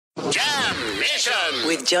Mission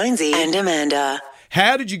with Jonesy and Amanda.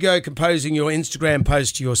 How did you go composing your Instagram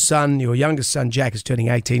post to your son? Your youngest son, Jack, is turning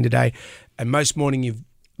 18 today, and most of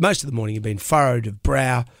the morning you've been furrowed of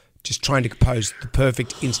brow, just trying to compose the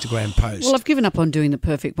perfect Instagram post. Well, I've given up on doing the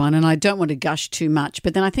perfect one, and I don't want to gush too much,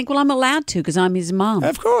 but then I think, well, I'm allowed to because I'm his mum.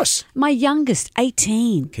 Of course. My youngest,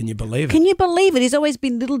 18. Can you believe it? Can you believe it? He's always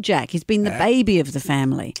been little Jack. He's been the baby of the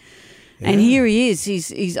family. Yeah. And here he is.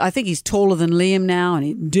 He's I think he's taller than Liam now, and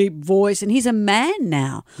he deep voice, and he's a man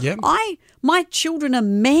now. Yep. My children are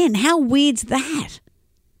men. How weird's that?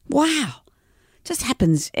 Wow. Just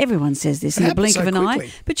happens. Everyone says this in the blink of an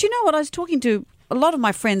eye. But you know what? I was talking to a lot of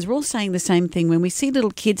my friends. We're all saying the same thing. When we see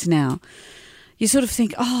little kids now, you sort of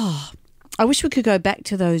think, oh, I wish we could go back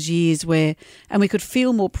to those years and we could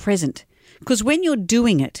feel more present. Because when you're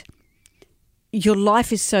doing it, your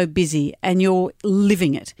life is so busy and you're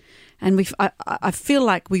living it. And I feel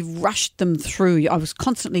like we've rushed them through. I was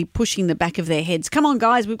constantly pushing the back of their heads. Come on,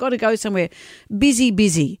 guys, we've got to go somewhere.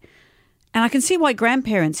 Busy. And I can see why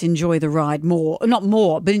grandparents enjoy the ride more. Not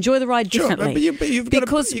more, but enjoy the ride differently. Sure, but you've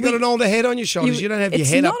got an older head on your shoulders. You don't have your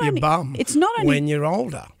head up your bum when you're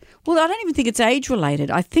older. Well, I don't even think it's age-related.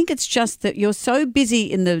 I think it's just that you're so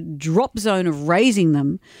busy in the drop zone of raising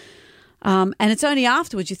them, and it's only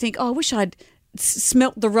afterwards you think, oh, I wish I'd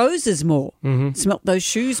smelt the roses more, smelt those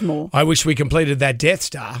shoes more. I wish we completed that Death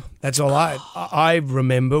Star. That's all I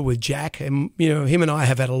remember with Jack. And, him and I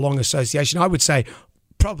have had a long association. I would say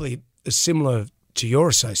probably similar to your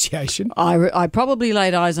association. I probably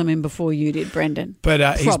laid eyes on him before you did, Brendan.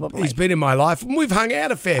 But he's been in my life and we've hung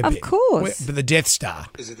out a fair bit. Of course. But the Death Star.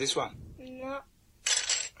 Is it this one? No.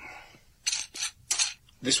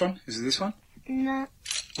 This one? Is it this one? No.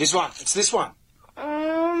 This one. It's this one.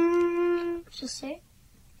 Just say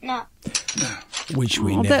no. Which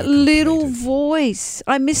we never that completed. little voice.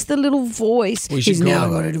 I miss the little voice. He's now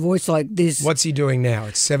got a voice like this. What's he doing now?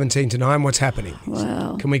 It's 17-9. What's happening?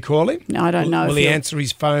 Well, can we call him? No, I don't know. Will he answer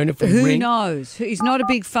his phone if we ring? Who knows? He's not a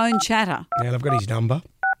big phone chatter. Yeah, I've got his number.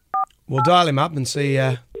 We'll dial him up and see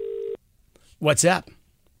what's up.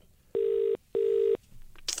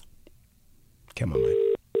 Come on, mate.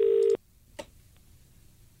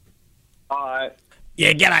 Hi.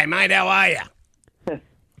 Yeah, g'day, mate. How are you?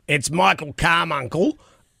 It's Michael Carmichael,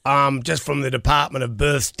 just from the Department of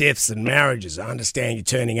Births, Deaths and Marriages. I understand you're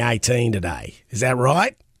turning 18 today. Is that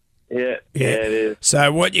right? Yeah, it is.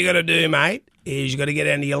 So what you got to do, mate, is you got to get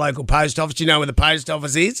down to your local post office. You know where the post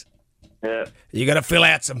office is? Yeah. You got to fill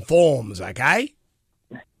out some forms, okay?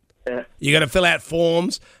 Yeah. You got to fill out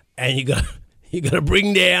forms, and you got to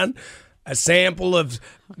bring down a sample of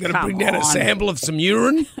some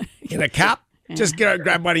urine in a cup. Just go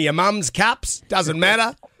grab one of your mum's cups. Doesn't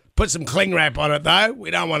matter. Put some cling wrap on it, though.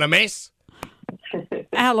 We don't want to mess.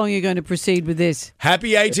 How long are you going to proceed with this?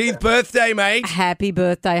 Happy 18th birthday, mate. Happy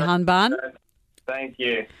birthday, hun bun. Thank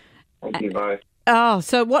you. Thank you both. Oh,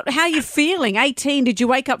 so how are you feeling? 18, did you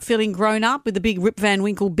wake up feeling grown up with a big Rip Van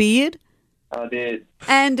Winkle beard? I did.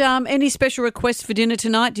 And any special requests for dinner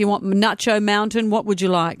tonight? Do you want Nacho Mountain? What would you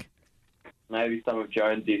like? Maybe some of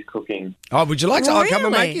Jonesy's cooking. Oh, would you like to? Really? I'll come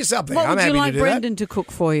and make you something. What I'm would happy you like to do Brendan to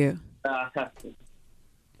cook for you? No,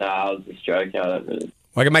 I was just joking. I don't really.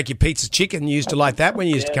 I can make you pizza chicken. You used to like that when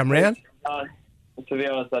you used to come round. To be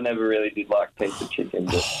honest, I never really did like pizza chicken.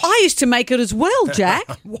 But I used to make it as well, Jack.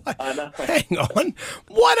 What? I know. Hang on.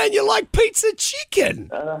 Why don't you like pizza chicken?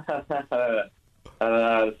 It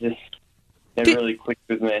just never really clicked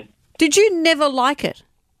with me. Did you never like it?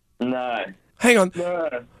 No. Hang on.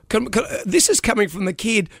 No. This is coming from the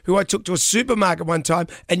kid who I took to a supermarket one time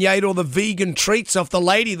and you ate all the vegan treats off the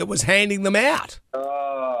lady that was handing them out.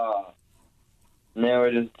 Oh. Now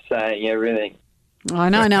we're just saying everything. I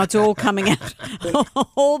know, now it's all coming out.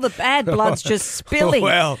 All the bad blood's just spilling.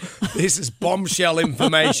 Well, this is bombshell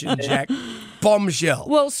information, Jack. Bombshell.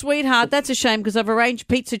 Well, sweetheart, that's a shame because I've arranged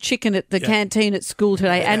pizza chicken at the canteen at school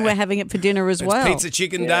today and we're having it for dinner as well. Pizza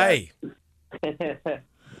chicken day.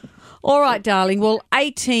 All right, darling. Well,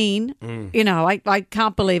 18, I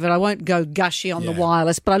can't believe it. I won't go gushy on the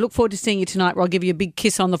wireless, but I look forward to seeing you tonight where I'll give you a big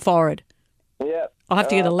kiss on the forehead. Yeah. I'll have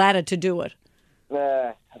to get a ladder to do it.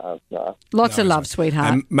 No. Lots of love,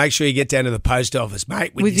 sweetheart. And make sure you get down to the post office,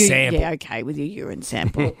 mate, with your sample. Yeah, okay, with your urine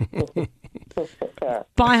sample.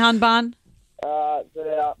 Bye, hun bun.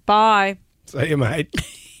 Bye. See you, mate.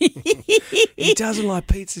 He doesn't like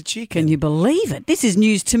pizza chicken. Can you believe it? This is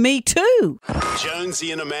news to me too.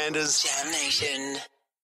 Jonesy and Amanda's Jam Nation.